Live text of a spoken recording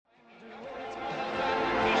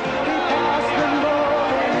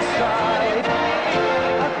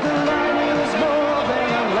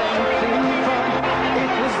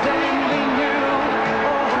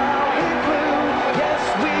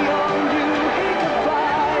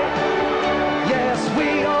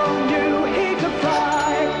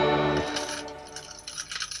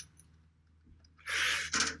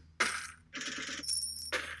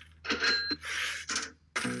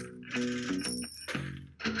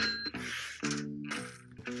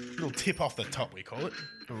tip off the top, we call it.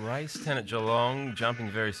 Race 10 at Geelong, jumping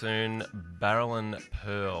very soon. Barrel and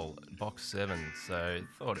Pearl, box 7. So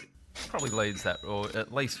thought it probably leads that, or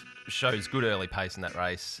at least shows good early pace in that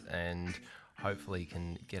race, and hopefully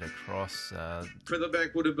can get across. Further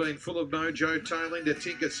back would have been Full of Mojo, tailing to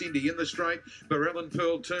Tinker Cindy in the straight. Barrel and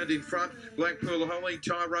Pearl turned in front. Blackpool Holly,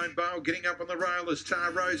 Tyrone Bale getting up on the rail as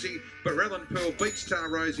Tar Rosie. Barrel and Pearl beats Tar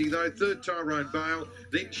Rosie though. Third Tyrone Bale,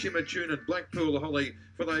 then Shimmer Tune and Blackpool Holly,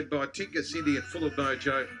 followed by Tinker Cindy and Full of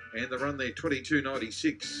Mojo, and the run there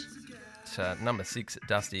 22.96. Number 6,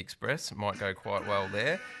 Dusty Express, might go quite well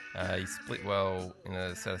there. He split well in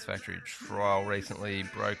a satisfactory trial recently,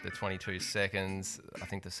 broke the 22 seconds. I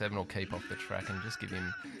think the 7 will keep off the track and just give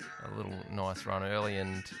him a little nice run early,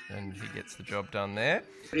 and he gets the job done there.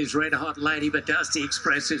 It is Red Hot Lady, but Dusty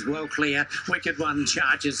Express is well clear. Wicked One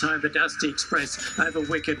charges home, but Dusty Express over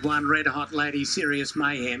Wicked One. Red Hot Lady, Serious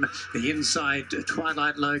Mayhem. The inside,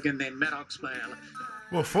 Twilight Logan, then Maddox Vale.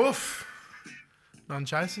 Woof woof.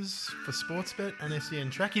 Non-chasers for Sportsbet and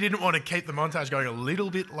SEN Track. You didn't want to keep the montage going a little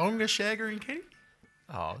bit longer, Shagger and Kenny?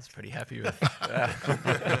 Oh, I was pretty happy with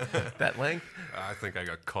that length. I think I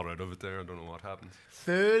got caught out of it there. I don't know what happened.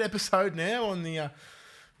 Third episode now on the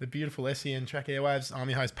beautiful SEN Track airwaves. I'm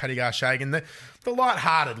your host, Paddy Garshagan. The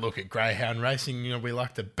light-hearted look at greyhound racing. You know, we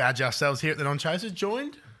like to badge ourselves here at the Non-Chasers,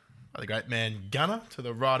 joined by the great man Gunner to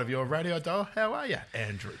the right of your radio dial. How are you,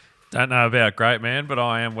 Andrew? Don't know about great, man, but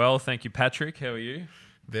I am well. Thank you, Patrick. How are you?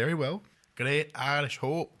 Very well. Great Irish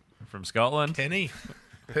Hope. From Scotland. Kenny,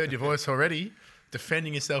 heard your voice already,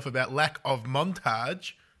 defending yourself about lack of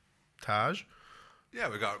montage. Yeah,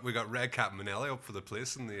 we got Red Cap Manelli up for the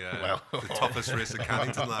place in the toughest race at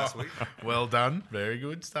Cannington last week. Well done. Very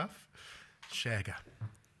good stuff. Shagger,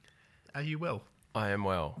 are you well? I am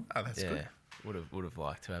well. Oh, that's good. Would have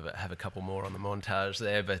liked to have a couple more on the montage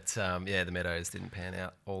there, but the Meadows didn't pan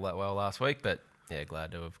out all that well last week. But yeah,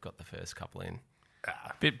 glad to have got the first couple in.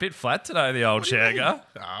 Bit flat today, the old Shagger.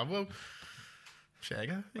 Well,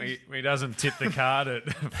 Shagger, he doesn't tip the card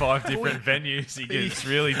at 5 different venues. He gets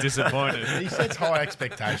really disappointed. He sets high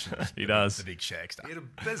expectations. He does. The big Shag stuff. He had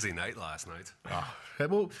a busy night last night.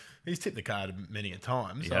 Well, he's tipped the card many a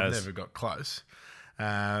time, so I've never got close.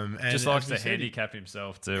 And just likes to handicap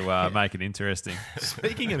himself to make it interesting.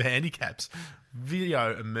 Speaking of handicaps,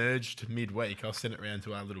 video emerged midweek. I'll send it around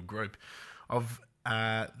to our little group of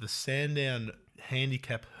the Sandown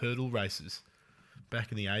handicap hurdle races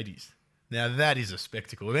back in the 80s. Now, that is a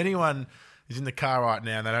spectacle. If anyone is in the car right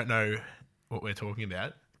now and they don't know what we're talking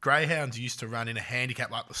about, greyhounds used to run in a handicap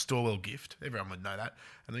like the Storwell Gift. Everyone would know that.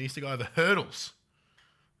 And they used to go over hurdles.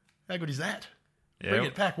 How good is that? Yeah. Bring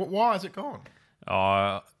it back. Why is it gone?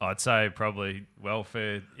 I'd say probably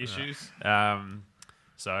welfare issues.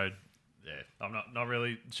 So, yeah, I'm not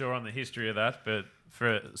really sure on the history of that, but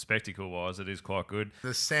for spectacle-wise, it is quite good.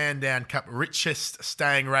 The Sandown Cup, richest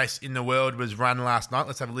staying race in the world, was run last night.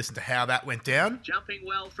 Let's have a listen to how that went down. Jumping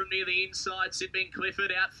well from near the inside, Sipping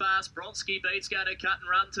Clifford out fast. Bronski Beats going to cut and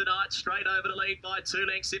run tonight. Straight over to lead by 2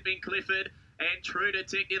 lengths, Sipping Clifford. And True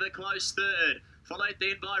Detective a close third. Followed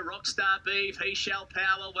then by Rockstar Beef, He Shall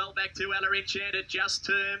Power, well back to Ella Enchanted, Just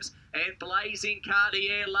Terms, and Blazing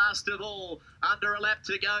Cartier last of all. Under a lap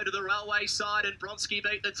to go to the railway side, and Bronski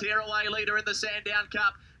beat the tearaway leader in the Sandown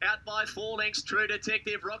Cup. Out by 4 lengths, True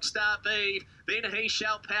Detective, Rockstar Beef. Then He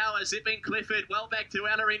Shall Power, Zipping Clifford, well back to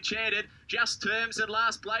Ella Enchanted, Just Terms, and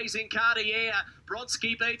last Blazing Cartier.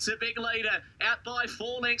 Bronski beats a big leader. Out by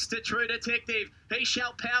 4 lengths to True Detective. He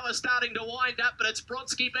Shall Power starting to wind up, but it's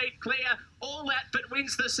Bronski beat clear. All that but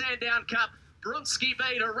wins the Sandown Cup. Bronski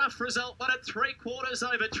beat a rough result, 1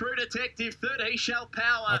 3/4 over True Detective. Third, He Shall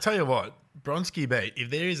Power. I'll tell you what, Bronski beat, if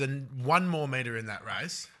there is one more metre in that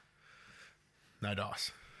race, no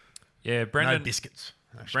dice. Yeah, No biscuits.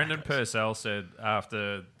 No Brendan Purcell said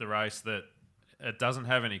after the race that it doesn't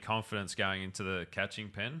have any confidence going into the catching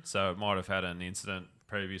pen, so it might have had an incident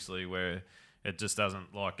previously where it just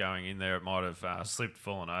doesn't like going in there. It might have slipped,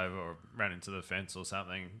 fallen over, or ran into the fence or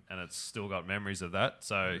something, and it's still got memories of that.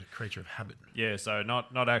 So creature of habit. Yeah, so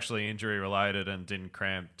not actually injury related and didn't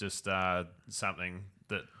cramp, just something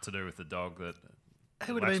that to do with the dog that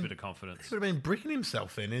lacks a bit of confidence. He would have been bricking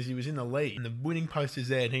himself then as he was in the lead. And the winning post is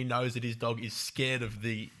there, and he knows that his dog is scared of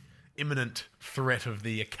the imminent threat of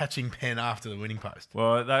the catching pen after the winning post.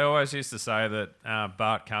 Well, they always used to say that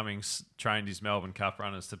Bart Cummings trained his Melbourne Cup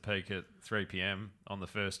runners to peak at 3 p.m. on the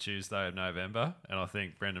first Tuesday of November, and I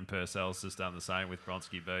think Brendan Purcell's just done the same with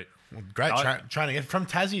Bronski Beat. Well, great training from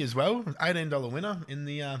Tassie as well. $18 winner in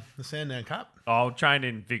the Sandown Cup. Oh, trained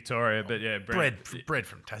in Victoria, but yeah, bred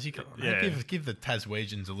from Tassie. Come on, yeah. Give the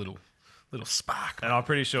Taswegians a little Little spark. And I'm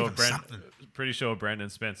pretty sure Something. Brendan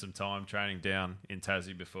spent some time training down in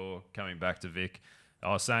Tassie before coming back to Vic.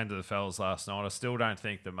 I was saying to the fellas last night, I still don't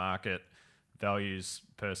think the market values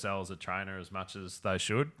Purcell as a trainer as much as they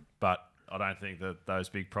should, but I don't think that those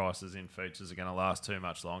big prices in features are going to last too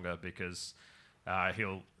much longer because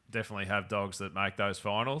he'll definitely have dogs that make those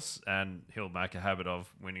finals and he'll make a habit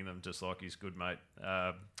of winning them just like his good mate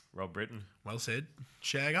Rob Britton. Well said.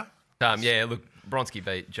 Shagger? Yeah, look, Bronski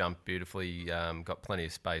beat jumped beautifully, got plenty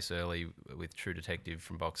of space early with True Detective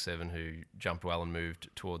from box 7 who jumped well and moved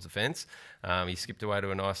towards the fence. He skipped away to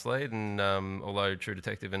a nice lead and although True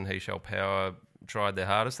Detective and He Shall Power tried their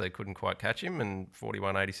hardest, they couldn't quite catch him and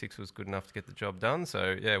 41.86 was good enough to get the job done.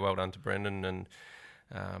 So, yeah, well done to Brendan and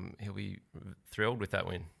he'll be thrilled with that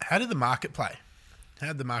win. How did the market play? How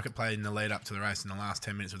did the market play in the lead up to the race in the last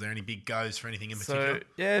 10 minutes? Were there any big goes for anything in particular? So,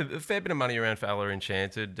 yeah, a fair bit of money around for Ella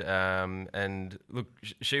Enchanted. And look,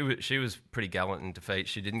 she was pretty gallant in defeat.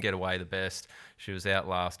 She didn't get away the best. She was out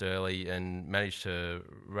last early and managed to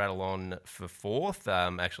rattle on for fourth.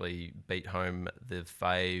 Actually beat home the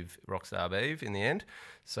fave Rockstar Beeve in the end.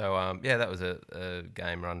 So, yeah, that was a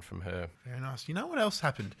game run from her. Very nice. You know what else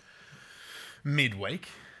happened midweek?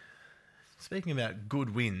 Speaking about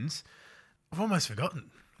good wins, I've almost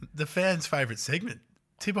forgotten the fans' favourite segment,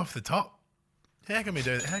 Tip Off the Top. How can we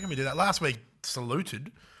do that? How can we do that? Last week,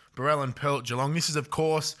 saluted Burrell and Pearl at Geelong. This is, of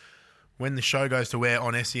course, when the show goes to air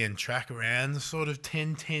on SEN Track around the sort of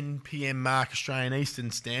 10 p.m. mark Australian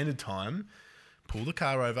Eastern Standard Time. Pull the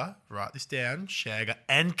car over, write this down. Shagger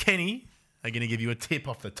and Kenny are going to give you a tip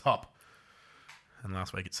off the top. And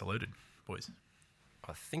last week it saluted, boys.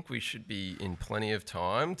 I think we should be in plenty of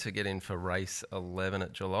time to get in for race 11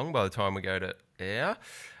 at Geelong by the time we go to air.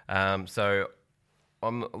 So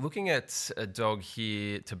I'm looking at a dog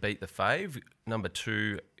here to beat the fave. Number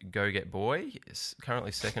 2, Go Get Boy, is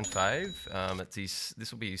currently second fave.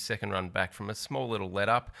 This will be his second run back from a small little let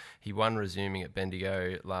up. He won resuming at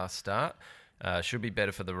Bendigo last start. Should be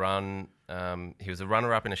better for the run. He was a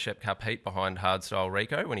runner-up in a Shep Cup heat behind Hardstyle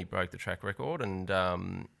Rico when he broke the track record.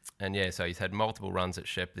 And yeah, so he's had multiple runs at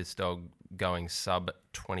Shep, this dog going sub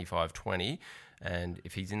 25.20. And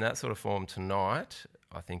if he's in that sort of form tonight,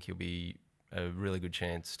 I think he'll be a really good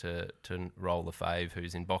chance to roll the fave,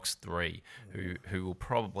 who's in box 3, who will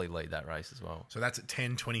probably lead that race as well. So that's at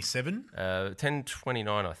 10.27? 10.29,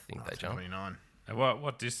 I think they jump. 10.29. And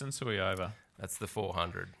what distance are we over? That's the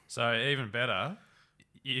 400. So even better,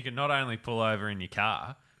 you can not only pull over in your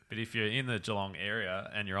car, but if you're in the Geelong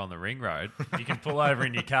area and you're on the ring road, you can pull over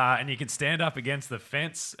in your car and you can stand up against the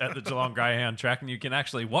fence at the Geelong Greyhound track and you can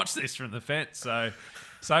actually watch this from the fence. So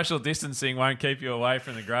social distancing won't keep you away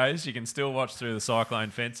from the greys. You can still watch through the cyclone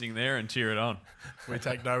fencing there and cheer it on. We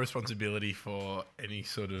take no responsibility for any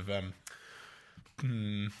sort of...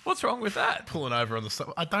 What's wrong with that? Pulling over on the side.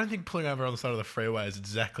 I don't think pulling over on the side of the freeway is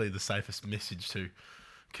exactly the safest message to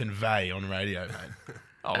convey on radio, mate.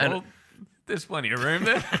 Well, there's plenty of room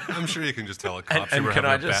there. I'm sure you can just tell a cop. And can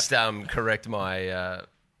I just correct my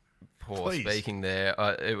poor Please. speaking there?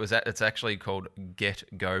 It's actually called Get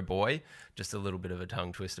Go Boy. Just a little bit of a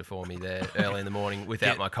tongue twister for me there early in the morning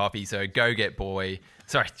without my copy. So Go Get Boy.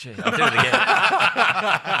 Sorry, I'll do it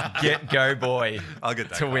again. Get Go Boy. I'll get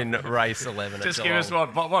that to win race 11. Just give us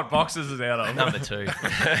what boxes is out of. Number 2.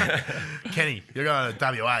 Kenny, you're going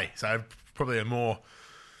to WA, so probably a more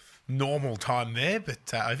normal time there,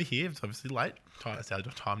 but over here it's obviously late. That's how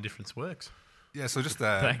time difference works. Yeah, so just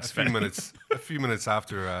Thanks, a few minutes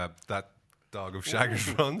after that dog of Shagger's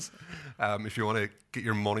runs, if you want to get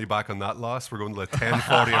your money back on that loss, we're going to the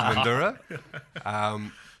 10:40 in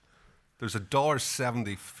Mildura. There's a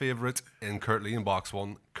 $1.70 favourite in Kirtley in box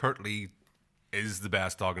 1. Kirtley is the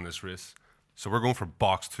best dog in this race, so we're going for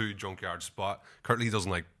box 2 junkyard spot. Kirtley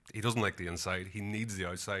doesn't like the inside. He needs the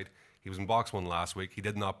outside. He was in box 1 last week. He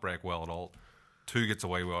did not break well at all. 2 gets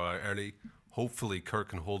away well early. Hopefully, Kirk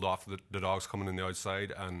can hold off the dogs coming in the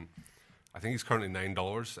outside. And I think he's currently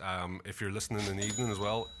 $9. If you're listening in the evening as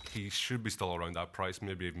well, he should be still around that price,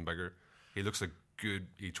 maybe even bigger. He looks like good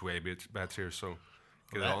each way bets here, so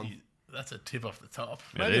get it on. That's a tip off the top.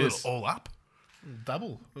 It Maybe is. a little all up.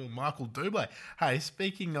 Double. Little Michael Dublé. Hey,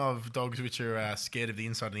 speaking of dogs which are scared of the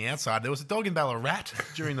inside and the outside, there was a dog in Ballarat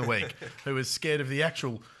during the week who was scared of the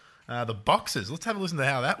actual... the boxes. Let's have a listen to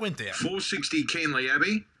how that went down. 460 Kenley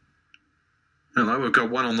Abbey. Hello, we've got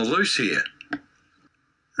one on the loose here.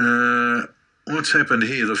 What's happened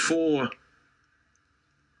here? The 4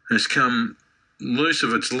 has come loose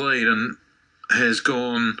of its lead and has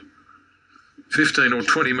gone 15 or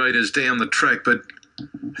 20 metres down the track, but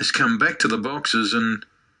has come back to the boxes and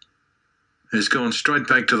has gone straight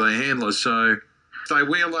back to the handler. So They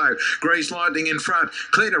wheel low. Grease Lightning in front.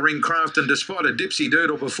 Clear to Ringcraft and Despotted. Dipsy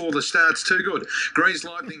Doodle before the start's too good. Grease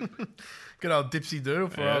Lightning. Good old Dipsy Doodle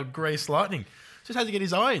for old Grease Lightning. Just had to get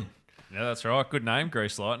his eye in. Yeah, that's right. Good name,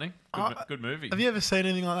 Grease Lightning. Good movie. Have you ever seen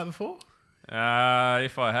anything like that before?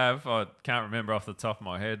 If I have, I can't remember off the top of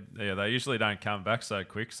my head. Yeah, they usually don't come back so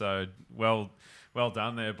quick. So well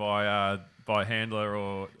done there by handler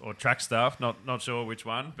or track staff. Not sure which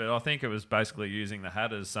one, but I think it was basically using the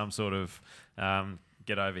hat as some sort of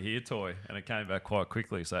get over here toy, and it came back quite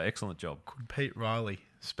quickly. So excellent job. Could Pete Riley,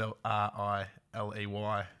 spelled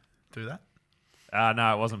Riley, do that?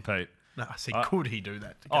 No, it wasn't Pete. No, I said, could he do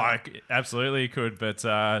that? Absolutely he could, but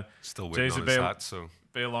Still waiting on his hat, so...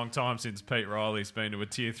 Be a long time since Pete Riley's been to a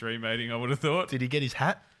Tier 3 meeting, I would have thought. Did he get his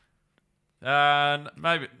hat?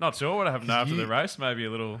 Maybe, not sure what happened after the race. Maybe a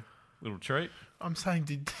little treat. I'm saying,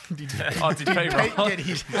 did Pete Pete get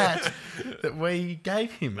his hat that we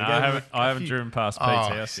gave him? No, I haven't driven past Pete's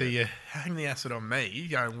house yet. You hang the acid on me. You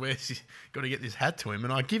going, where's he got to get this hat to him?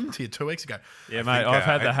 And I give him to you 2 weeks ago. Yeah, mate, I've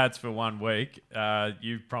had the hats for 1 week.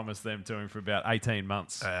 You've promised them to him for about 18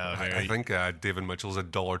 months. I think David Mitchell's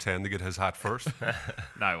 $1.10 to get his hat first.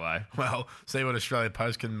 No way. Well, see what Australia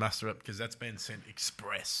Post can muster up, because that's been sent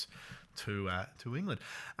express to England.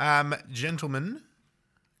 Gentlemen,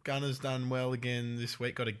 Gunner's done well again this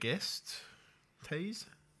week. Got a guest. Tease?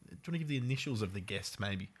 Do you want to give the initials of the guest,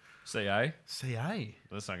 maybe? CA. CA.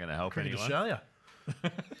 That's not going to help Cricket anyone. Australia.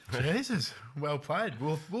 Jesus. Well played.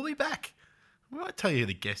 We'll be back. We won't tell you who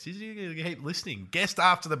the guest is. You're going to keep listening. Guest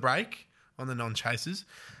after the break on the Non-Chasers,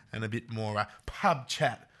 and a bit more pub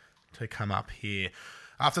chat to come up here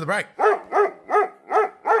after the break.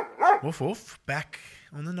 Woof woof. Back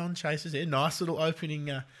on the Non-Chasers there. Nice little opening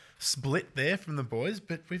split there from the boys,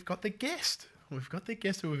 but we've got the guest. We've got the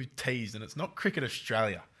guest who we've teased, and it's not Cricket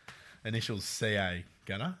Australia. Initials CA,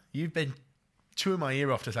 Gunner. You've been chewing my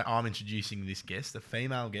ear off to say I'm introducing this guest, a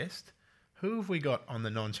female guest. Who have we got on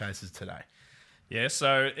the Non-Chasers today? Yeah,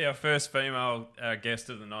 so our first female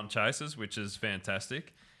guest of the Non-Chasers, which is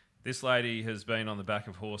fantastic. This lady has been on the back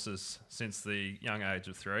of horses since the young age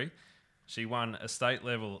of 3. She won a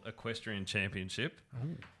state-level equestrian championship.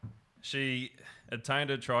 Ooh. She obtained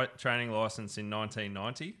a training licence in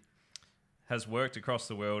 1990, has worked across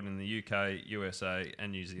the world in the UK, USA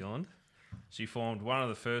and New Zealand. She formed one of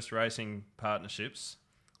the first racing partnerships,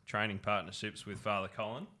 training partnerships with Father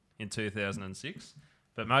Colin in 2006.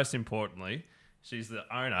 But most importantly, she's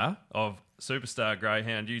the owner of Superstar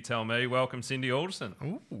Greyhound. You tell me. Welcome, Cindy Alderson.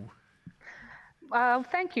 Ooh.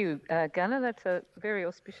 Thank you, Gunner. That's a very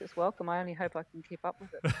auspicious welcome. I only hope I can keep up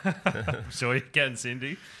with it. I'm sure you can,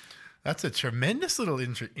 Cindy. That's a tremendous little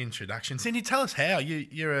introduction. Cindy, tell us how.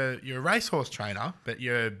 You're a racehorse trainer, but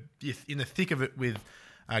you're in the thick of it with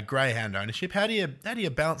greyhound ownership. How do you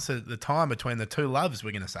balance the time between the two loves, we're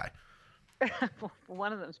going to say? Well,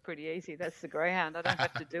 one of them's pretty easy. That's the greyhound. I don't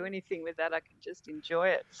have to do anything with that. I can just enjoy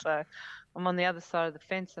it. So I'm on the other side of the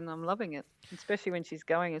fence and I'm loving it, especially when she's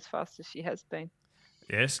going as fast as she has been.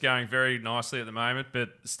 Yes, going very nicely at the moment, but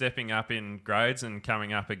stepping up in grades and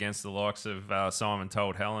coming up against the likes of Simon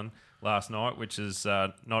Told Helen last night, which is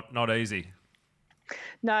not easy.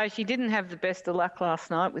 No, she didn't have the best of luck last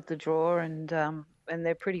night with the draw, and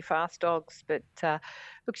they're pretty fast dogs. But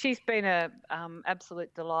look, she's been a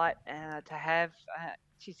absolute delight to have.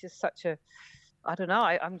 She's just such a, I don't know,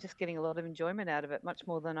 I'm just getting a lot of enjoyment out of it, much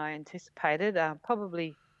more than I anticipated.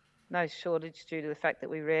 Probably no shortage due to the fact that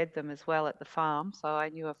we reared them as well at the farm, so I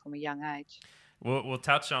knew her from a young age. We'll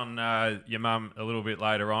touch on your mum a little bit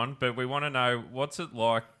later on, but we want to know, what's it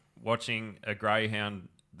like watching a greyhound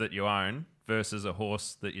that you own versus a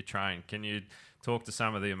horse that you train? Can you talk to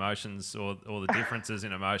some of the emotions or the differences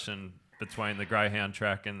in emotion between the greyhound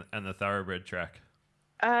track and the thoroughbred track?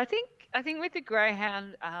 I think with the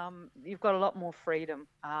greyhound, you've got a lot more freedom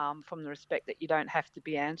from the respect that you don't have to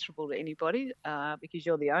be answerable to anybody because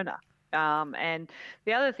you're the owner. And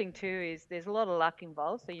the other thing too is there's a lot of luck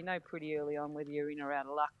involved, so you know pretty early on whether you're in or out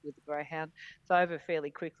of luck with the greyhound. It's over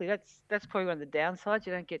fairly quickly. That's probably one of the downsides.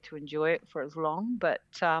 You don't get to enjoy it for as long, but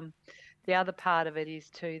the other part of it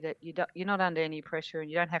is too that you're not under any pressure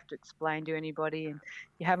and you don't have to explain to anybody, and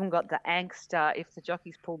you haven't got the angst if the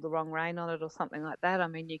jockey's pulled the wrong rein on it or something like that. I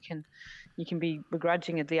mean, you can be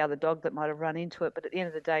begrudging of the other dog that might have run into it, but at the end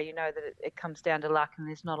of the day, you know that it comes down to luck and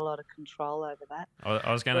there's not a lot of control over that.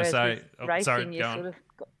 I was going to say, racing, you've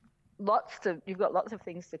got lots of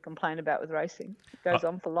things to complain about with racing. It goes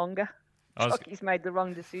on for longer. Jockey's made the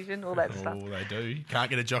wrong decision, all that stuff. Oh, they do. You can't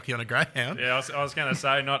get a jockey on a greyhound. Yeah, I was going to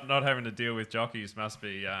say, not having to deal with jockeys must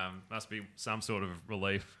be some sort of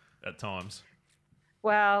relief at times.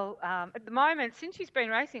 Well, at the moment, since she's been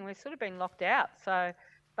racing, we've sort of been locked out. So,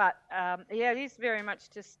 but yeah, it is very much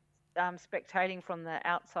just spectating from the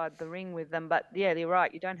outside the ring with them. But yeah, you're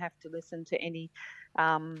right. You don't have to listen to any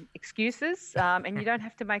excuses, and you don't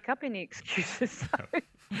have to make up any excuses. So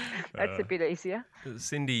that's a bit easier.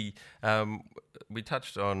 Cindy, we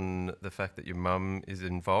touched on the fact that your mum is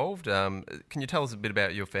involved. Can you tell us a bit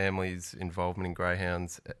about your family's involvement in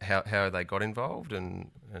greyhounds? How they got involved and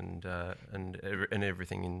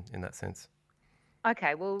everything in that sense?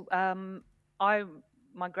 Okay, well,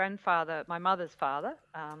 my grandfather, my mother's father,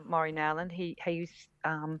 Maury Nowland, he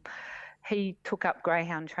took up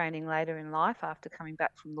greyhound training later in life after coming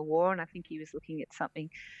back from the war, and I think he was looking at something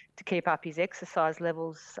to keep up his exercise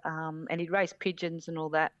levels, and he'd race pigeons and all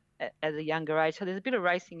that at a younger age. So there's a bit of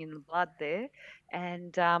racing in the blood there,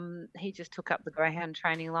 and he just took up the greyhound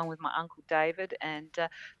training along with my uncle David, and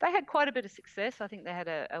they had quite a bit of success. I think they had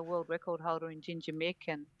a world record holder in Ginger Mick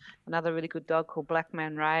and another really good dog called Black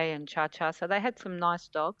Man Ray and Cha Cha. So they had some nice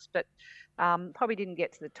dogs, but probably didn't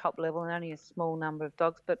get to the top level, and only a small number of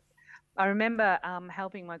dogs. But I remember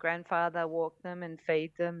helping my grandfather walk them and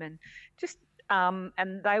feed them, and just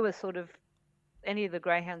and they were sort of, any of the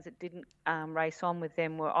greyhounds that didn't race on with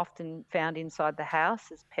them were often found inside the house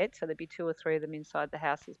as pets. So there'd be 2 or 3 of them inside the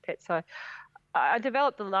house as pets. So I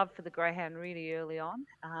developed a love for the greyhound really early on.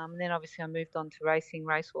 Then obviously I moved on to racing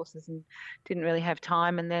racehorses and didn't really have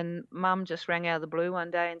time. And then Mum just rang out of the blue one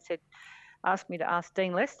day and asked me to ask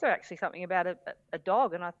Dean Lester actually something about a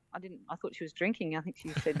dog, and I thought she was drinking. I think she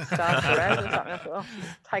said Star Perez or something. I thought, oh, she's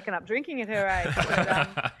taken up drinking at her age.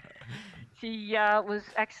 But, she was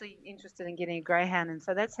actually interested in getting a greyhound, and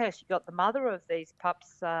so that's how she got the mother of these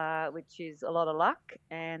pups, which is a lot of luck.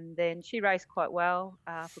 And then she raced quite well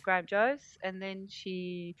for Graham Joe's, and then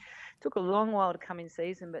she took a long while to come in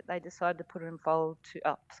season, but they decided to put her in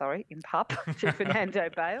in pup to Fernando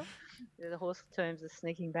Bale. The horse terms are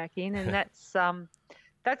sneaking back in, and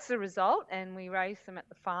that's the result. And we raised them at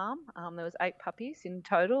the farm. There was 8 puppies in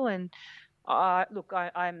total, and I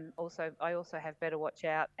also have Better Watch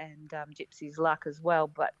Out and Gypsy's Luck as well,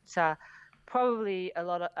 but probably a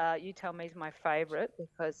lot of You Tell Me is my favourite,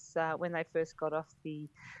 because when they first got off the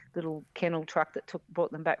little kennel truck that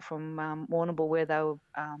brought them back from Warrnambool where they were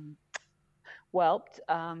whelped,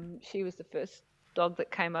 she was the first dog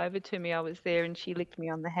that came over to me. I was there and she licked me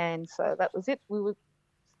on the hand, so that was it. We were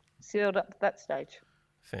sealed up at that stage.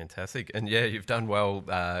 Fantastic. And yeah, you've done well.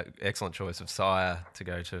 Excellent choice of sire to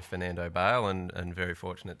go to Fernando Bale, and very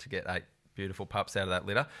fortunate to get 8 beautiful pups out of that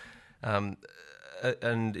litter.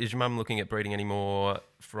 And is your mum looking at breeding any more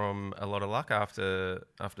from A Lot of Luck after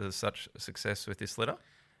such success with this litter?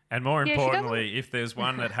 And more importantly, if there's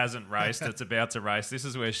one that hasn't raced, it's about to race, this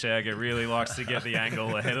is where Shagger really likes to get the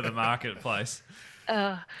angle ahead of the marketplace.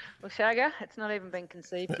 Well, Shagger, it's not even been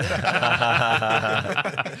conceived yet.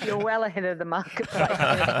 You're well ahead of the marketplace.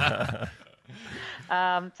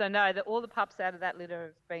 So no, all the pups out of that litter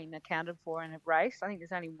have been accounted for and have raced. I think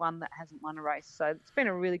there's only one that hasn't won a race, so it's been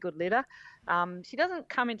a really good litter. She doesn't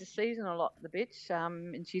come into season a lot, the bitch,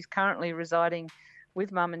 and she's currently residing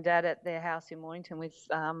with Mum and Dad at their house in Mornington with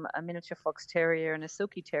a miniature fox terrier and a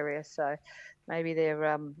silky terrier. So maybe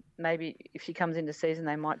maybe if she comes into season,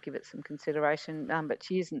 they might give it some consideration. But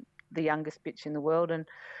she isn't the youngest bitch in the world, and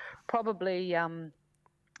probably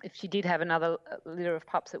if she did have another litter of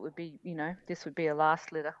pups, it would be, this would be a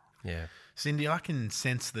last litter. Yeah. Cindy, I can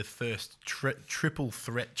sense the first triple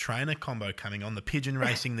threat trainer combo coming on: the pigeon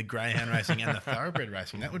racing, the greyhound racing, and the thoroughbred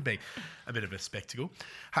racing. That would be a bit of a spectacle.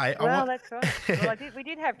 Hey, that's right. Well, we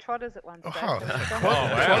did have trotters at one stage.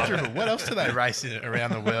 Quadruple. What else do they race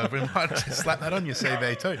around the world? We might just slap that on your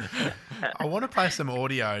CV too. I want to play some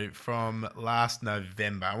audio from last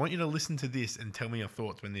November. I want you to listen to this and tell me your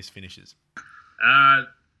thoughts when this finishes.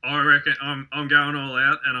 I reckon I'm going all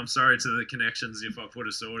out, and I'm sorry to the connections if I put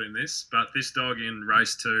a sword in this, but this dog in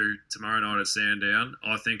race 2 tomorrow night at Sandown,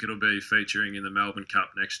 I think it'll be featuring in the Melbourne Cup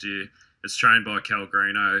next year. It's trained by Cal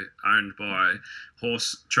Greeno, owned by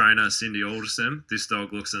horse trainer Cindy Alderson. This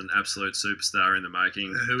dog looks an absolute superstar in the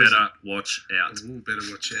making. Better watch out. Ooh, better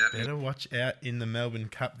watch out. Better watch out in the Melbourne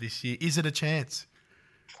Cup this year. Is it a chance?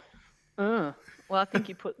 Well, I think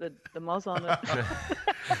you put the moz on it.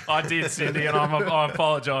 I did, Cindy, and I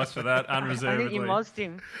apologise for that unreservedly. I think you mozzed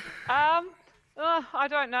him. I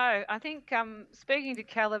don't know. I think speaking to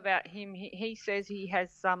Cal about him, he says he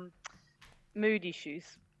has some mood issues.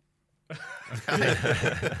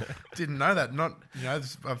 Didn't know that.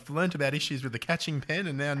 I've learnt about issues with the catching pen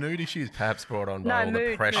and now nude issues. Perhaps brought on by all the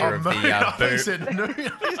mood, pressure of mood. the I boot. said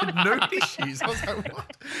nude issues. I was like,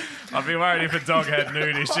 what? I'd be worried if a dog had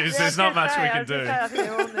nude issues. There's not much we can do. I think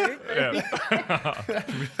they're all nude. Yeah.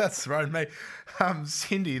 That's thrown me.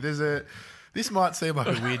 Cindy, this might seem like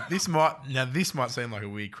a weird. This might seem like a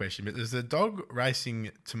weird question, but there's a dog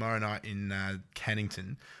racing tomorrow night in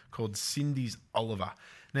Cannington called Cindy's Oliver.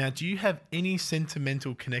 Now, do you have any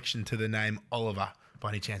sentimental connection to the name Oliver? By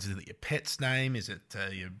any chance, is it your pet's name? Is it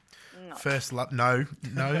your first love? No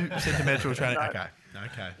sentimental training. No.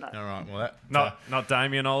 Okay. No. All right. Well, that Not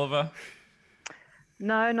Damien Oliver.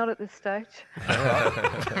 No, not at this stage.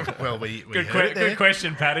 well, we Good, heard it there. good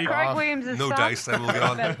question, Patty. Craig Williams' no son. dice, then we'll go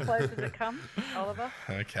on. About as close as it comes, Oliver.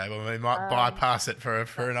 Okay. Well, we might bypass it for an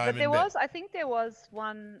But omen. I think there was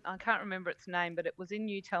one, I can't remember its name, but it was in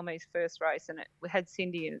You Tell Me's first race and it had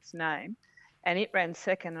Cindy in its name and it ran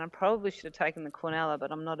second and I probably should have taken the Quinella,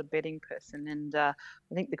 but I'm not a betting person and I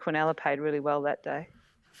think the Quinella paid really well that day.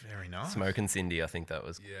 Very nice. Smoking Cindy, I think that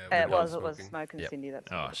was. Yeah. It was Smoking Yep. Cindy. That's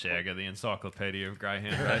Oh, what it was. Shagger, the encyclopedia of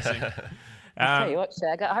greyhound racing. I'll tell you what,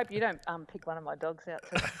 Shag, I hope you don't pick one of my dogs out.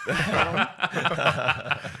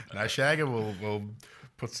 No, Shagger will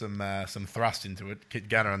put some thrust into it.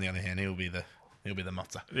 Gunner, on the other hand, he'll be the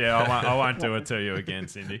mozza. Yeah, I won't do it to you again,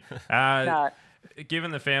 Cindy. No.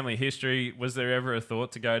 Given the family history, was there ever a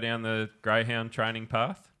thought to go down the greyhound training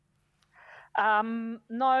path? No,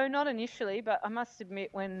 not initially, but I must admit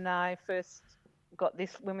when I first got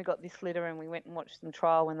this, when we got this litter and we went and watched them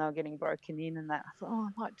trial when they were getting broken in and that, I thought, I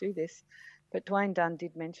might do this. But Dwayne Dunn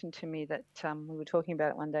did mention to me that we were talking about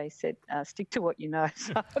it one day. He said, stick to what you know.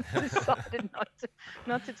 So I've decided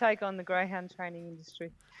not to take on the greyhound training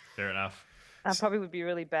industry. Fair enough. I probably would be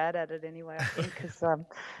really bad at it anyway, I think, because, I'm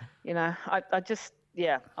just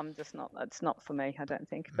not, it's not for me, I don't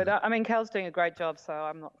think. But, Cal's doing a great job, so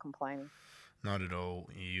I'm not complaining. Not at all.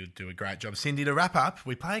 You do a great job. Cindy, to wrap up,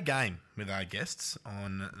 we play a game with our guests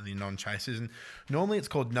on the non-chasers, and normally it's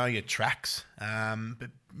called Know Your Tracks.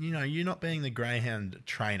 But, you're not being the greyhound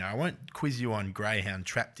trainer. I won't quiz you on greyhound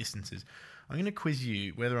trap distances. I'm going to quiz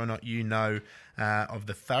you whether or not you know of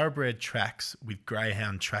the thoroughbred tracks with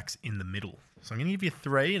greyhound tracks in the middle. So I'm going to give you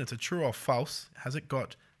 3, and it's a true or false. Has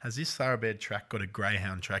this thoroughbred track got a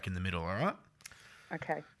greyhound track in the middle, all right?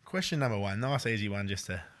 Okay. Question number 1, nice easy one just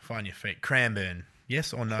to find your feet. Cranbourne,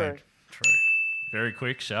 yes or no? True. Very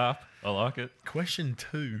quick, sharp. I like it. Question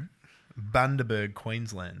 2, Bundaberg,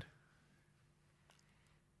 Queensland.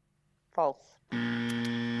 False.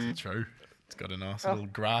 True. It's got a nice little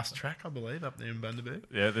grass track, I believe, up there in Bundaberg.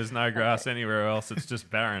 Yeah, there's no grass anywhere else. It's just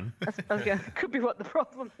barren. Could be what the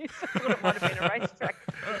problem is. I thought it might have been a racetrack.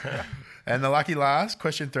 And the lucky last,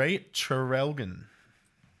 question 3, Traralgon.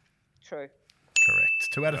 True. Correct.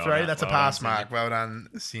 2 out of 3. Well done. That's a Well done, pass Cindy. mark. Well done,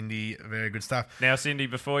 Cindy. Very good stuff. Now, Cindy,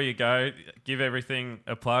 before you go, give everything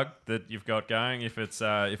a plug that you've got going. If it's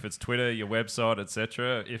Twitter, your website,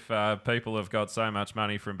 etc. If people have got so much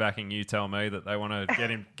money from backing You Tell Me that they want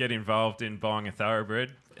to get involved in buying a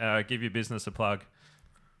thoroughbred, give your business a plug.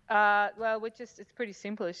 Well, it's pretty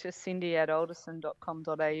simple. It's just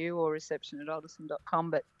cindy@alderson.com.au or reception@alderson.com.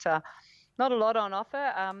 But not a lot on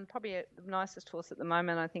offer. Probably the nicest horse at the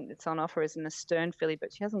moment I think that's on offer is an Astern filly,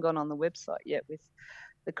 but she hasn't gone on the website yet. With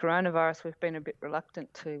the coronavirus, we've been a bit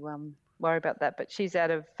reluctant to worry about that. But she's out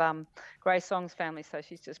of Grey Song's family, so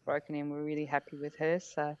she's just broken in. We're really happy with her.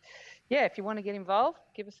 So, yeah, if you want to get involved,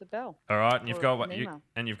 give us a bell. All right, and you've Or got an email.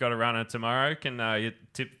 you've got a runner tomorrow. Can you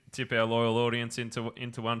tip our loyal audience into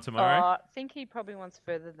one tomorrow? I think he probably wants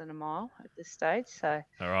further than a mile at this stage. So,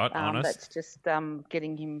 All right, honest. that's just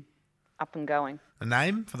getting him up and going. The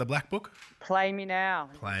name for the Black Book? Play Me Now.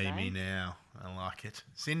 is his Play Me name. Now. I like it.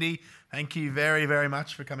 Cindy, thank you very, very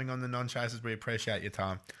much for coming on the Non-Chasers. We appreciate your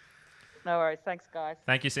time. No worries. Thanks, guys.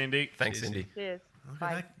 Thank you, Cindy. Thanks, Cheers. Cindy. Cheers. Look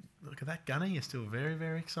Bye. at that. Look at that, Gunner. You're still very,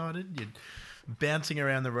 very excited. You're bouncing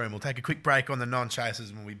around the room. We'll take a quick break on the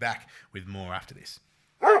Non-Chasers and we'll be back with more after this.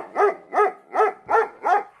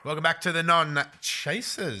 Welcome back to the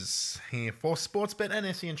Non-Chasers here for Sportsbet and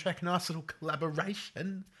SE and Track. Nice little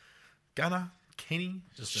collaboration. Gunner, Kenny,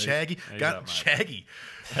 Shaggy. ease up, mate. Shaggy.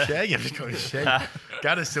 Shaggy, I'm just calling you Shaggy.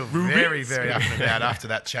 Gunner's still very, very up and about after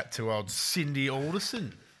that chat to old Cindy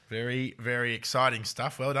Alderson. Very, very exciting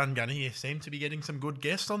stuff. Well done, Gunner. You seem to be getting some good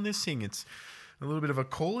guests on this thing. It's a little bit of a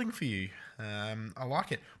calling for you. I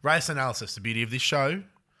like it. Race analysis, the beauty of this show.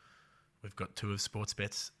 We've got 2 of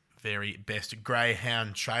Sportsbet's very best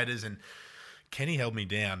greyhound traders, and Kenny held me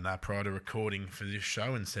down prior to recording for this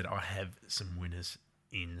show and said, I have some winners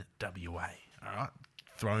in WA. All right.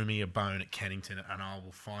 throw me a bone at Cannington and I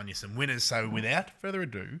will find you some winners. So without further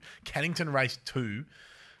ado, Cannington Race 2,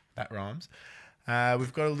 that rhymes.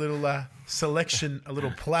 We've got a little selection, a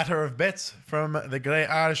little platter of bets from the Grey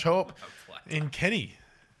Irish Hawk in Kenny.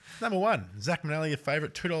 Number 1, Zach Manelli, your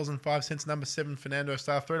favourite, $2.05. Number 7, Fernando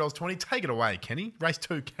Star, $3.20. Take it away, Kenny. Race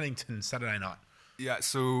 2, Cannington, Saturday night. Yeah,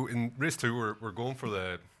 so in race 2, we're going for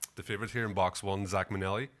the favourite here in box 1, Zach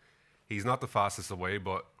Manelli. He's not the fastest away,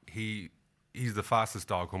 but he's the fastest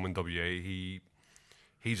dog home in WA. He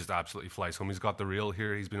just absolutely flies home. He's got the reel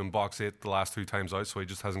here. He's been in box 8 the last 2 times out, so he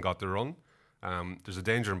just hasn't got the run. There's a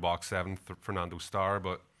danger in box 7, Fernando Star,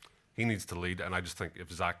 but he needs to lead, and I just think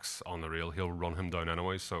if Zach's on the reel, he'll run him down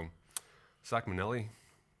anyway. So, Zach Manelli.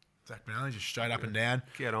 Zach Manelli just straight up and down.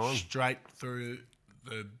 Get on. Straight through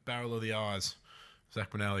the barrel of the eyes.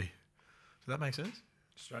 Zach Manelli. Does that make sense?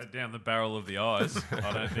 Straight down the barrel of the eyes?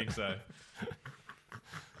 I don't think so.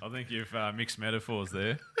 I think you've mixed metaphors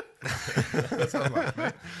there. That sounds like me.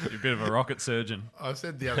 You're a bit of a rocket surgeon. I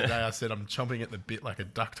said the other day, I'm chomping at the bit like a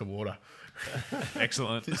duck to water.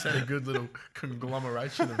 Excellent. Just had a good little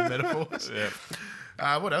conglomeration of metaphors.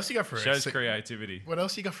 Yeah. What else you got for us? Shows creativity. What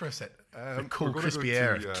else you got for us at the cool we're gonna crispy go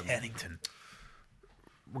air to, of Cannington?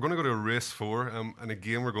 We're going to go to race 4, and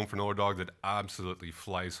again, we're going for another dog that absolutely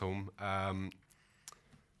flies home.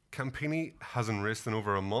 Campini hasn't raced in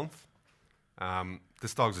over a month.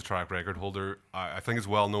 This dog's a track record holder. I think it's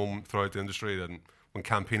well known throughout the industry that when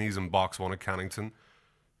Campini's in box 1 at Cannington,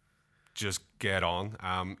 just get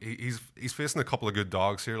on. He's facing a couple of good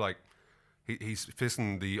dogs here. Like he's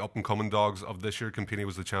facing the up and coming dogs of this year. Campini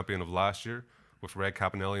was the champion of last year with Red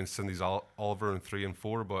Capinelli and Cindy Alderson in 3 and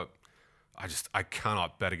 4. But I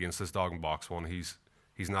cannot bet against this dog in box 1. He's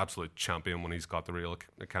an absolute champion when he's got the reel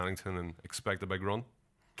at Cannington, and expect a big run.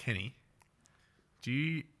 Kenny,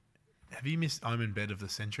 have you missed Omen Bet of the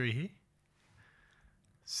Century here?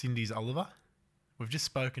 Cindy's Oliver? We've just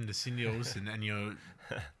spoken to Cindy Alderson and you're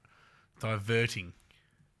diverting.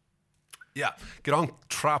 Yeah, get on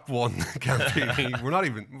trap 1,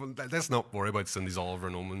 Campini. Let's not worry about Cindy's Oliver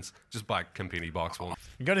and Omens. Just back Campini box 1.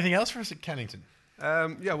 You got anything else for us at Cannington?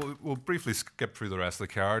 Yeah, we'll briefly skip through the rest of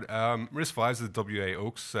the card. Race 5 is the WA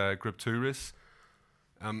Oaks Group 2 race.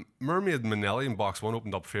 Mermaid Manelli in box 1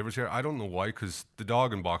 opened up favourites here. I don't know why, because the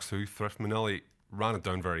dog in box 2, Thrift Manelli, ran it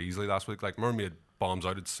down very easily last week. Like Mermaid bombs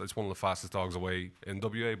out. It's one of the fastest dogs away in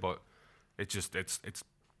WA, but it just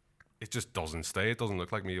doesn't stay. It doesn't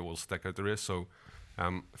look like me it will stick out the race. So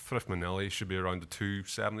Thrift Manelli should be around the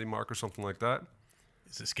 270 mark or something like that.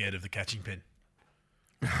 Is it scared of the catching pen?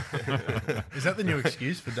 Is that the new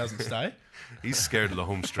excuse for doesn't stay? He's scared of the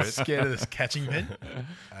home straight. Scared of this catching pen?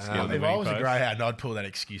 If I was a greyhound, I'd pull that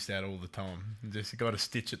excuse out all the time. Just got a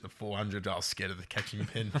stitch at the 400. I was scared of the catching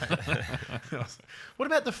pen. What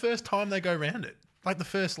about the first time they go round it? Like the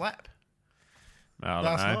first lap? I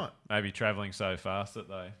last don't know. night. Maybe travelling so fast that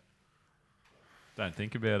they don't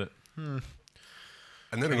think about it. And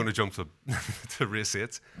then I'm going to jump to race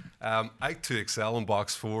 8. Ike 2XL in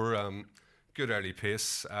box 4. Good early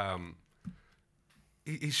pace.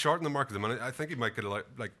 He's short in the market at the minute. I think he might get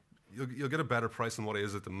you'll get a better price than what he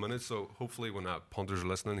is at the minute. So hopefully when punters are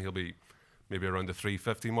listening, he'll be maybe around the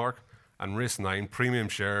 350 mark. And race 9, Premium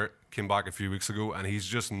Share, came back a few weeks ago, and he's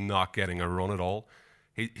just not getting a run at all.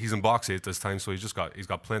 He's in box 8 this time, so he's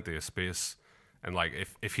got plenty of space. And like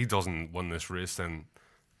if he doesn't win this race, then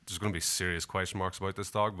there's going to be serious question marks about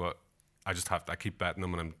this dog. But I keep betting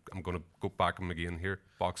him, and I'm going to go back him again here.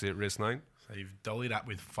 Box 8, race 9. So you've dollied up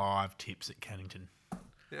with 5 tips at Cannington.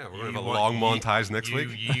 Yeah, we're going to have a long montage next week.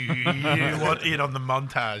 You want in on the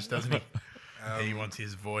montage, doesn't he? He wants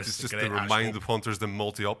his voice. Just to remind the punters to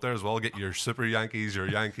multi up there as well. Get your Super Yankees, your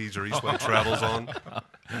East-West Trebles on.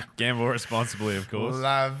 Gamble responsibly, of course.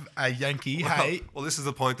 Love a Yankee. Well, Hey. well, this is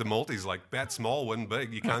the point of multis. Like, bet small, win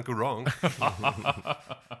big. You can't go wrong.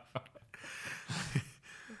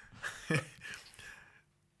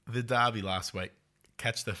 The derby last week.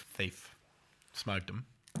 Catch the Thief. Smoked him.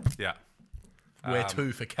 Yeah. Where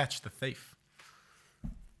to for Catch the Thief?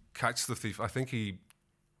 Catch the Thief. I think he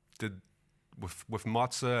did with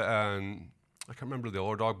Matza and I can't remember the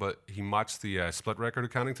other dog, but he matched the split record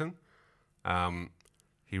at Cannington.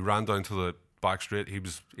 He ran down to the back straight. He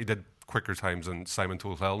did quicker times than Simon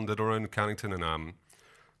Toolhellen did around Cannington, and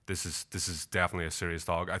this is definitely a serious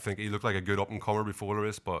dog. I think he looked like a good up and comer before the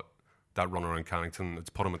race, but that run around Cannington, it's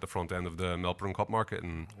put him at the front end of the Melbourne Cup market,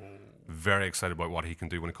 and very excited about what he can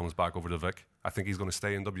do when he comes back over to Vic. I think he's going to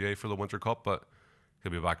stay in WA for the Winter Cup, but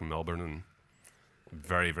he'll be back in Melbourne, and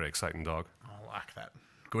very, very exciting dog. I like that.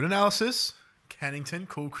 Good analysis. Cannington,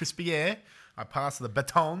 cool, crispy air. I pass the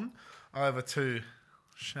baton over to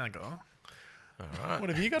Shagger. What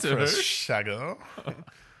have you got for us, Shagger?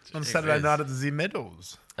 On Saturday night at the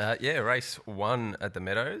Meadows. Race 1 at the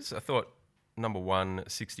Meadows. I thought number 1,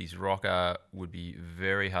 60s Rocker, would be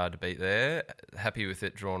very hard to beat there. Happy with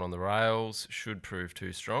it drawn on the rails. Should prove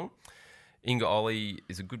too strong. Inga Ollie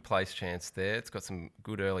is a good place chance there. It's got some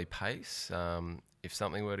good early pace. If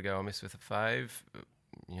something were to go amiss with a fave,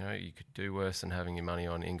 you could do worse than having your money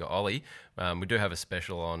on Inga Ollie. We do have a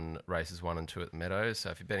special on races 1 and 2 at the Meadows. So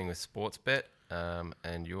if you're betting with Sportsbet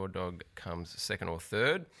and your dog comes second or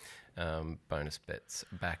third, bonus bets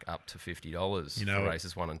back up to $50 for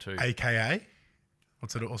races 1 and 2. AKA,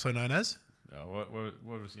 what's it also known as? What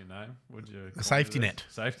was your name? What'd you The safety net.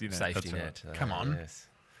 Safety net. Safety net. Right. Come on. Yes.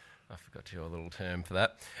 I forgot your little term for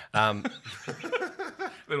that.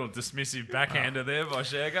 Little dismissive backhander there by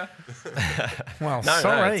Shagger. Well, No,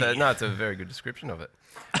 sorry. it's a very good description of it.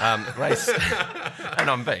 Race, and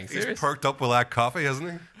I'm being He's serious. perked up with that coffee,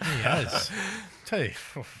 hasn't he? He has. Tell you.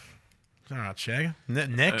 All right, Shagger.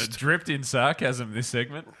 Next. Dripped in sarcasm this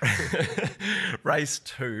segment. Race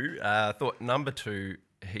 2, thought number 2,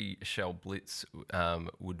 He Shall Blitz,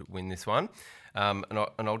 would win this one. And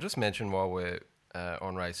I'll just mention while we're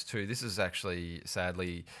on race 2, this is actually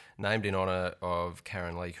sadly named in honour of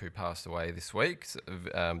Karen Leake, who passed away this week. So,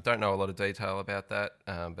 don't know a lot of detail about that,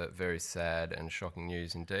 but very sad and shocking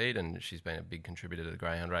news indeed. And she's been a big contributor to the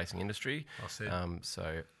greyhound racing industry.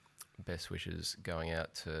 So best wishes going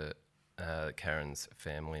out to Karen's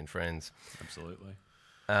family and friends. Absolutely.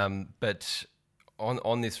 But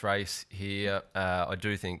on this race here, I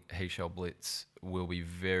do think He Shall Blitz will be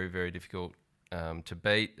very, very difficult to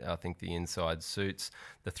beat. I think the inside suits.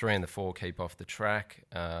 The 3 and the 4 keep off the track.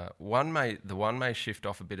 The one may shift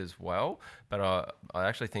off a bit as well, but I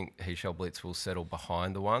actually think He Shall Blitz will settle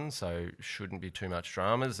behind the 1, so shouldn't be too much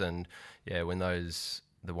dramas. And when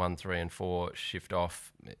the 1, 3 and 4 shift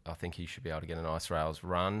off, I think he should be able to get a nice rails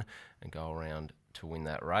run and go around to win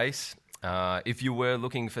that race. If you were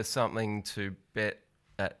looking for something to bet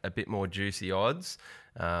at a bit more juicy odds,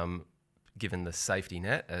 given the safety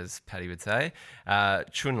net, as Paddy would say,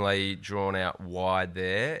 Chun Li drawn out wide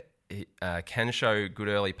there. He can show good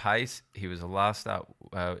early pace. He was a last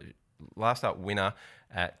up winner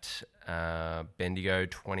at Bendigo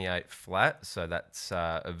 28 flat, so that's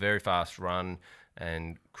a very fast run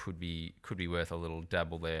and could be worth a little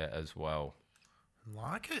dabble there as well.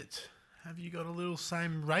 Like it. Have you got a little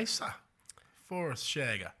same racer for us,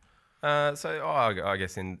 Shagger? I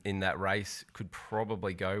guess in that race could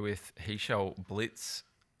probably go with He Shall Blitz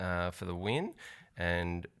for the win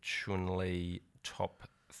and Chun Li top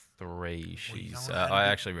 3. She's I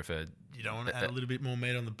actually referred. You don't want to add a little bit more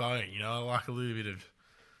meat on the bone. I like a little bit of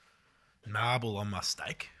marble on my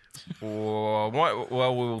steak. Well,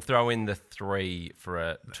 we'll throw in the 3 for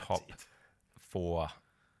a top 4.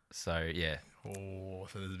 So yeah. Oh,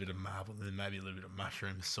 so there's a bit of marble and then maybe a little bit of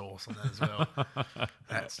mushroom sauce on that as well.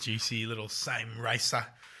 That's juicy little same racer.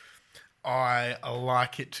 I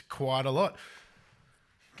like it quite a lot.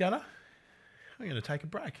 Gunner, we're going to take a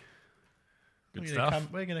break. Good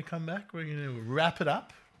stuff. We're going to come back. We're going to wrap it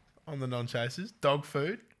up on the non-chasers. Dog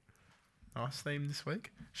food. Nice theme this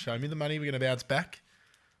week. Show me the money. We're going to bounce back.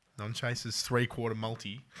 Non-chasers 3/4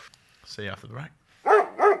 multi. See you after the break.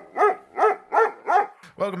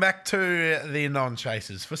 Welcome back to the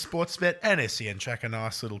non-chasers for Sportsbet and SEN Track. A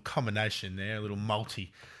nice little combination there, a little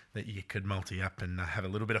multi that you could multi up and have a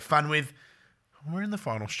little bit of fun with. We're in the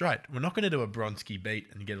final straight. We're not going to do a Bronski beat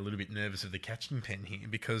and get a little bit nervous of the catching pen here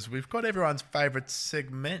because we've got everyone's favourite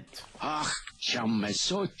segment. Chum is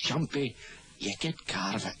so chumpy, you get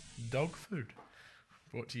carve it. Dog food.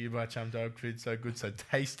 Brought to you by Chum Dog Food. So good, so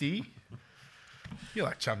tasty. You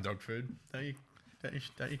like Chum Dog Food, don't you?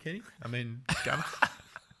 Don't you, Kenny? I mean, Gunner.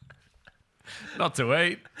 Not to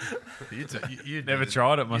eat. You'd Never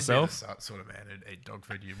tried it myself. You'd be the sort of man who'd eat dog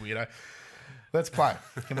food, you weirdo. Let's play.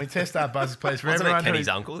 Can we test our buzzers, please? For Wasn't it everyone Kenny's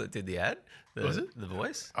uncle that did the ad? Was it? The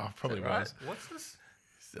voice? Oh, probably Right. was. What's this?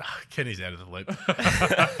 Kenny's out of the loop.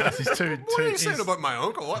 He's too, What are you saying about my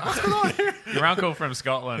uncle? What's going on here? Your uncle from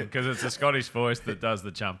Scotland, because it's a Scottish voice that does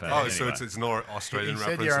the jump out. Oh, so it's not Australian He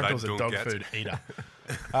reference said your that I uncle's a don't dog get. food eater.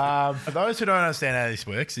 For those who don't understand how this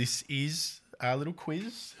works, this is a little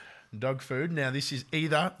quiz, dog food. Now, this is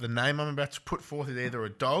either, the name I'm about to put forth is either a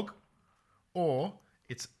dog or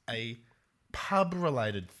it's a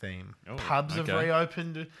pub-related theme. Oh, Pubs have okay.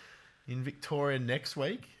 reopened in Victoria next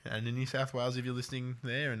week, and in New South Wales, if you're listening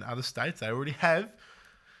there, and other states, they already have.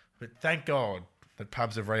 But thank God that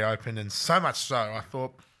pubs have reopened, and so much so, I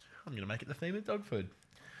thought, I'm going to make it the theme of dog food.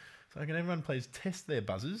 So can everyone please test their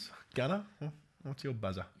buzzers? Gunner, what's your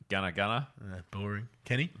buzzer? Gunner. Boring.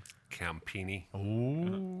 Kenny? Campini.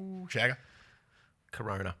 Ooh. Shagger?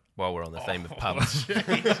 Corona. While we're on the theme of pubs.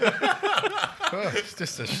 Oh, it's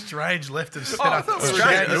just a strange left of centre. I thought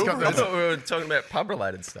we were talking about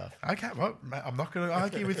pub-related stuff. Okay, well, mate, I'm not going to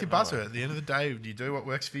argue with your buzzer. At the end of the day, you do what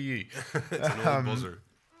works for you. It's an old buzzer.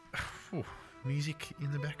 Music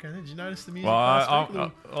in the background. Did you notice the music? Well, last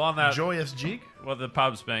week? on that Joyous jig. Well, the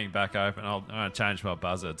pub's being back open. I'm going to change my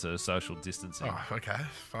buzzer to social distancing. Oh, okay,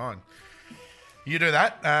 fine. You do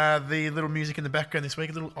that. The little music in the background this week,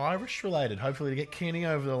 a little Irish related. Hopefully to get Kenny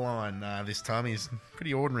over the line this time. He's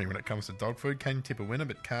pretty ordinary when it comes to dog food. Can tip a winner,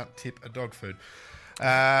 but can't tip a dog food.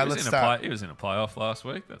 Let's start. He was in a playoff last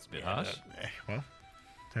week. That's a bit harsh. Well,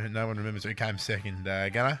 no one remembers who came second.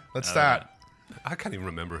 Gunnar, let's start. I can't even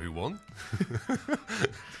remember who won.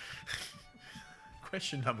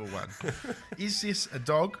 Question number 1. Is this a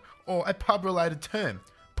dog or a pub-related term?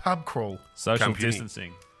 Pub crawl. Social Campini.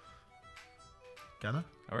 distancing. Gunnar?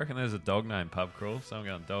 I reckon there's a dog named Pub Crawl, so I'm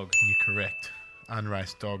going dog. You're correct.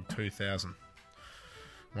 Unraced dog 2000.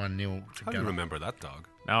 1-0 to How do you Gunnar. remember that dog?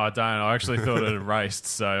 No, I don't. I actually thought it had raced,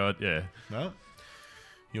 so yeah. No.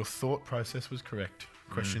 Your thought process was correct.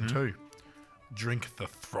 Question 2. Drink the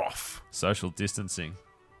froth. Social distancing.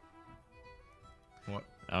 What?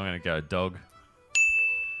 I'm going to go dog.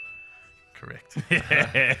 Correct.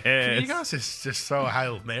 Yes. You guys are just so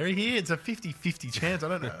Hail Mary here. It's a 50-50 chance. I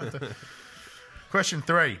don't know. Question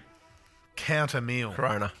 3. Counter meal.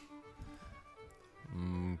 Corona.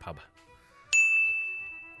 Pub.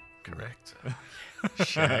 Correct.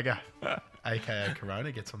 Shagger, a.k.a.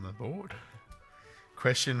 Corona, gets on the board.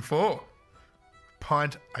 Question 4.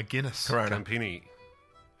 Pint a Guinness. Corona. Campini.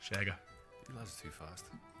 Shagger. You lads are too fast.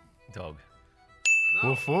 Dog.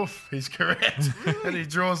 Woof woof. He's correct. And he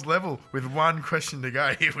draws level with 1 question to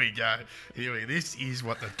go. Here we go. This is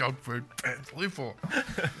what the dog food fans live for.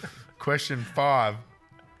 Question 5.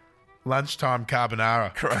 Lunchtime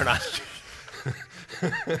carbonara. Corona.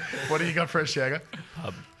 What do you got for us, Shagger?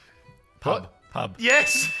 Pub.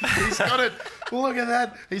 Yes, he's got it. Look at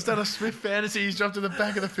that. He's done a swift fantasy. He's dropped to the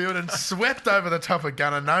back of the field and swept over the top of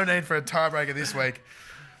Gunner. No need for a tiebreaker this week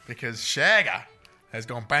because Shagger has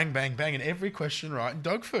gone bang, bang, bang in every question right in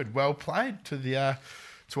dog food. Well played to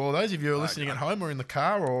all those of you who are listening at home or in the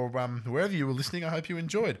car or wherever you were listening. I hope you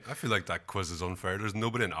enjoyed. I feel like that quiz is unfair. There's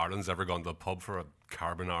nobody in Ireland's ever gone to the pub for a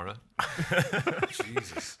carbonara.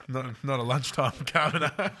 Jesus. Not a lunchtime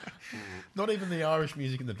carbonara. Not even the Irish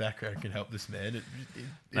music in the background can help this man.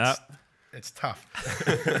 It's tough.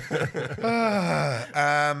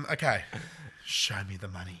 Okay. Show me the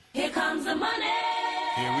money. Here comes the money.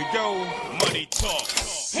 Here we go. Money talk.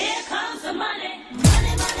 Here comes the money.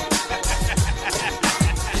 Money, money, money.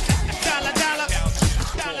 Dollar, dollar.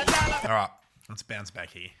 Dollar, dollar. All right. Let's bounce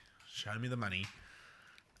back here. Show me the money.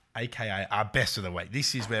 AKA our best of the week.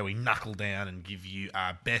 This is where we knuckle down and give you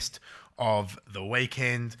our best of the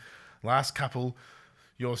weekend. Last couple,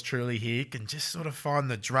 yours truly here can just sort of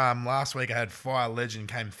find the drum. Last week I had Fire Legend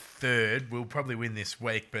came 3rd. We'll probably win this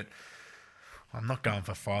week, but I'm not going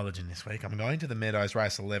for Fire Legend this week. I'm going to the Meadows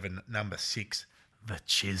race 11, number 6, the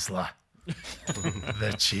Chiseler.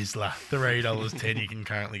 The Chiseler. $3.10 you can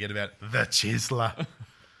currently get about the Chiseler.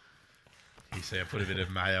 You see, I put a bit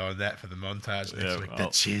of mayo on that for the montage next week. The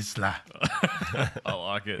Chiseler. I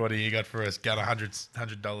like it. What do you got for us? Got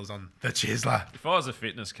 $100 on the Chiseler. If I was a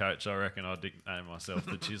fitness coach, I reckon I'd nickname myself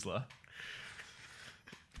the Chiseler.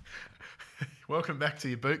 Welcome back to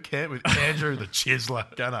your boot camp with Andrew the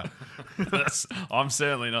Chiseler Gunner. I'm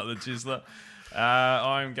certainly not the Chiseler.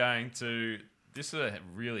 I'm going to... This is a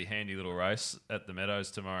really handy little race at the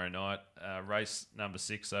Meadows tomorrow night. Race number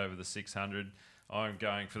 6 over the 600. I'm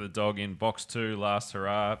going for the dog in box 2, Last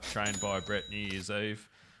Hurrah, trained by Brett New Year's Eve.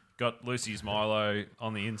 Got Lucy's Milo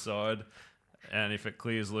on the inside, and if it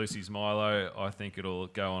clears Lucy's Milo, I think it'll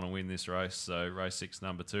go on and win this race. So race 6,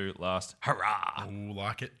 number 2, Last Hurrah. Oh,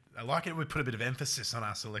 like it. I like it. We put a bit of emphasis on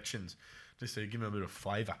our selections just to give them a bit of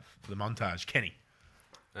flavour for the montage. Kenny.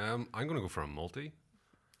 I'm going to go for a multi.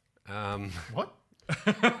 What?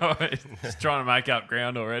 Just trying to make up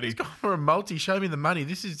ground already. He's gone for a multi. Show me the money.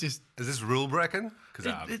 This is just... Is this rule breaking?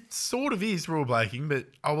 It sort of is rule breaking, but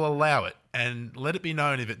I will allow it. And let it be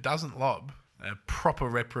known if it doesn't lob, a proper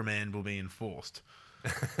reprimand will be enforced.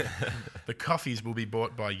 The coffees will be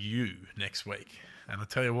bought by you next week. And I'll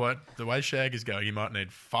tell you what, the way Shag is going, you might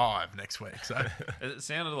need 5 next week. So it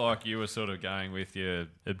sounded like you were sort of going with your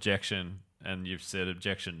objection, and you've said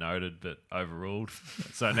objection noted, but overruled.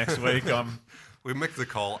 So next week, we make the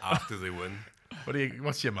call after they win.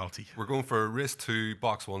 What's your multi? We're going for race 2,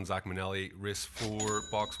 box 1, Zach Minnelli. Race 4,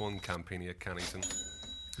 box 1, Campini at Cannington.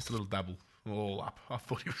 Just a little double. all up. I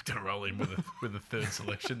thought he was going to roll in with a third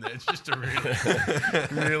selection there. It's just a really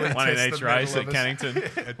One in test each the race mettle at of us.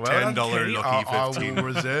 Cannington. Well done, $10 Kenny. lucky I 15. will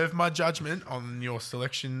reserve my judgment on your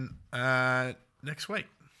selection next week.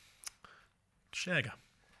 Shagger.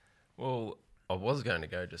 Well, I was going to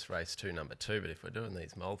go just race 2, number 2, but if we're doing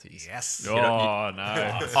these multis, Yes. Oh,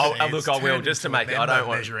 no. Look, I will just to make it. I don't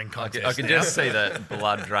want. measuring I contest can now. just see the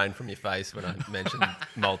blood drain from your face when I mention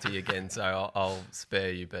multi again, so I'll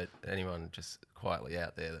spare you. But anyone just quietly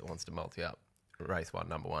out there that wants to multi up, race 1,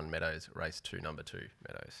 number 1, Meadows. Race 2, number 2,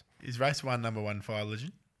 Meadows. Is race 1 number 1 Fire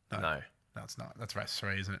Legend? No. No, it's not. That's race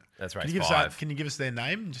 3, isn't it? That's Can race you give 5. us can you give us their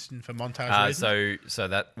name just for montage reasons? So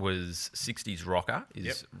that was 60s Rocker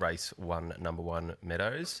is race 1, number 1,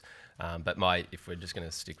 Meadows. But if we're just going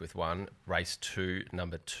to stick with one, race 2,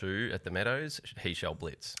 number 2 at the Meadows, He Shall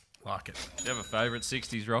Blitz. Like it. Do you have a favourite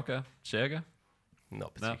 60s rocker, Shagger?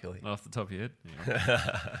 Not No, particularly. not off the top of your head.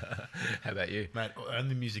 Yeah. How about you? Mate,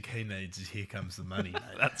 only music he needs is Here Comes the Money, mate.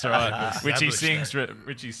 That's right. Which he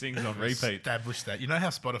Established sings on repeat. Establish that. You know how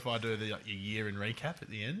Spotify do your year in recap at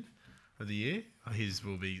the end of the year? His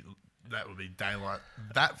will be daylight.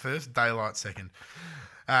 That first, daylight second.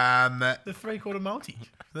 The 3/4 multi,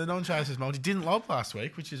 the non-chasers multi, didn't lob last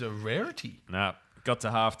week, which is a rarity. No, got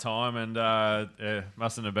to half time and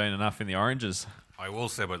mustn't have been enough in the oranges. I will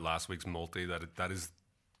say about last week's multi that is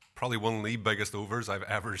probably one of the biggest overs I've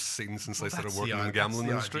ever seen since I started working in the gambling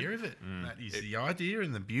industry. That's the idea of it. That is the idea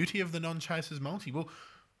and the beauty of the non-chasers multi. Well,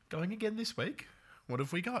 going again this week, what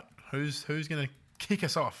have we got? Who's going to kick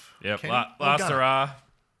us off? Yep, Kenny? last Or Gunner? hurrah,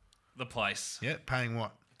 the place. Yeah, paying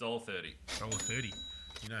what? $1.30. $1.30.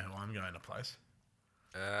 You know who I'm going to place?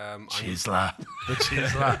 I'm- Chisler. The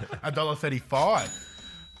Chisler.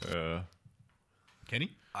 $1.35.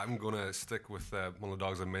 Kenny? I'm going to stick with one of the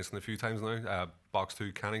dogs I've mentioned a few times now, Box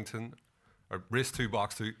 2 Cannington, or Race 2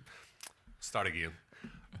 Box 2, start again.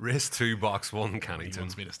 Race 2 Box 1 Cannington. He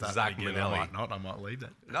wants me to start Zach that again. Minnelli. I might not. I might leave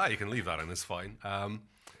that. No, you can leave that in, it's fine.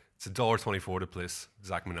 It's $1.24 to place Oh,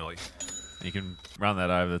 Zach Minnelli. You can run that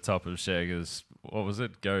over the top of Shagger's, what was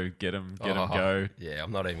it? Go get him, go. Yeah,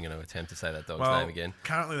 I'm not even going to attempt to say that dog's Well, name again.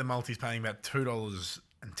 currently the multi's paying about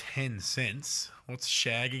 $2.10. What's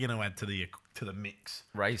Shaggy going to add to the mix?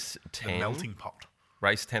 Race The 10. melting pot.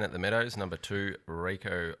 Race 10 at the Meadows, number 2,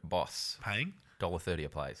 Rico Boss. Paying? $1.30 a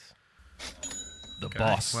place. The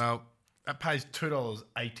boss. Well, that pays $2.80.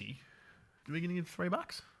 Are we going to give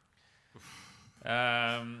 $3?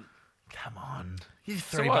 Come on. Give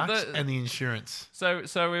 $3 and the insurance. So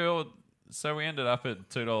we ended up at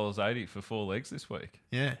 $2.80 for 4 legs this week.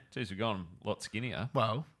 Yeah. Jeez, we've gone a lot skinnier.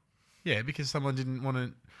 Well, yeah, because someone didn't want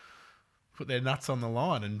to put their nuts on the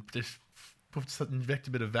line and just inject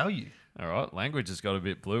a bit of value. All right, language has got a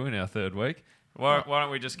bit blue in our third week. Why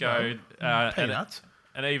don't we just go peanuts?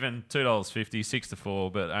 And even $2.50, 6 to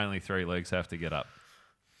 4, but only 3 legs have to get up.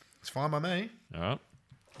 It's fine by me. All right,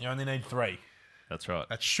 You only need 3. that's right.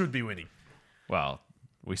 That should be winning. Well,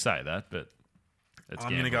 we say that, but it's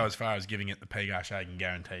I'm going to gambling. go as far as giving it the P-Gar Shagan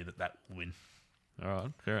guarantee that will win. All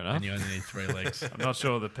right, fair enough. And you only need 3 legs. I'm not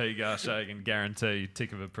sure the P-Gar Shagan guarantee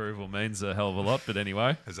tick of approval means a hell of a lot, but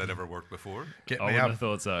anyway. Has that ever worked before? Get I me wouldn't up. have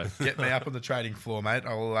thought so. Get me up on the trading floor, mate.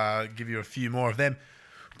 I'll give you a few more of them.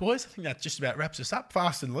 Boys, I think that just about wraps us up.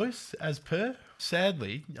 Fast and loose, as per.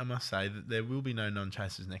 Sadly, I must say that there will be no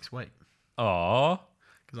non-chasers next week Aw.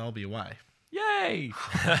 because I'll be away. Yay!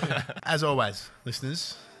 As always,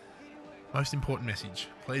 listeners, most important message.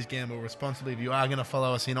 Please gamble responsibly if you are going to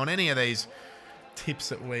follow us in on any of these tips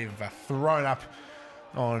that we've thrown up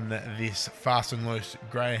on this Fast and Loose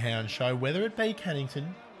Greyhound show, whether it be Cannington,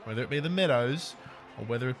 whether it be the Meadows, or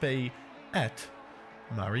whether it be at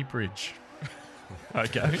Murray Bridge.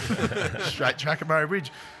 Okay. Straight track at Murray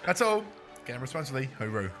Bridge. That's all. Gamble responsibly.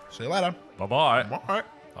 Hooroo. See you later. Bye-bye. Bye.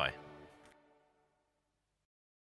 Bye.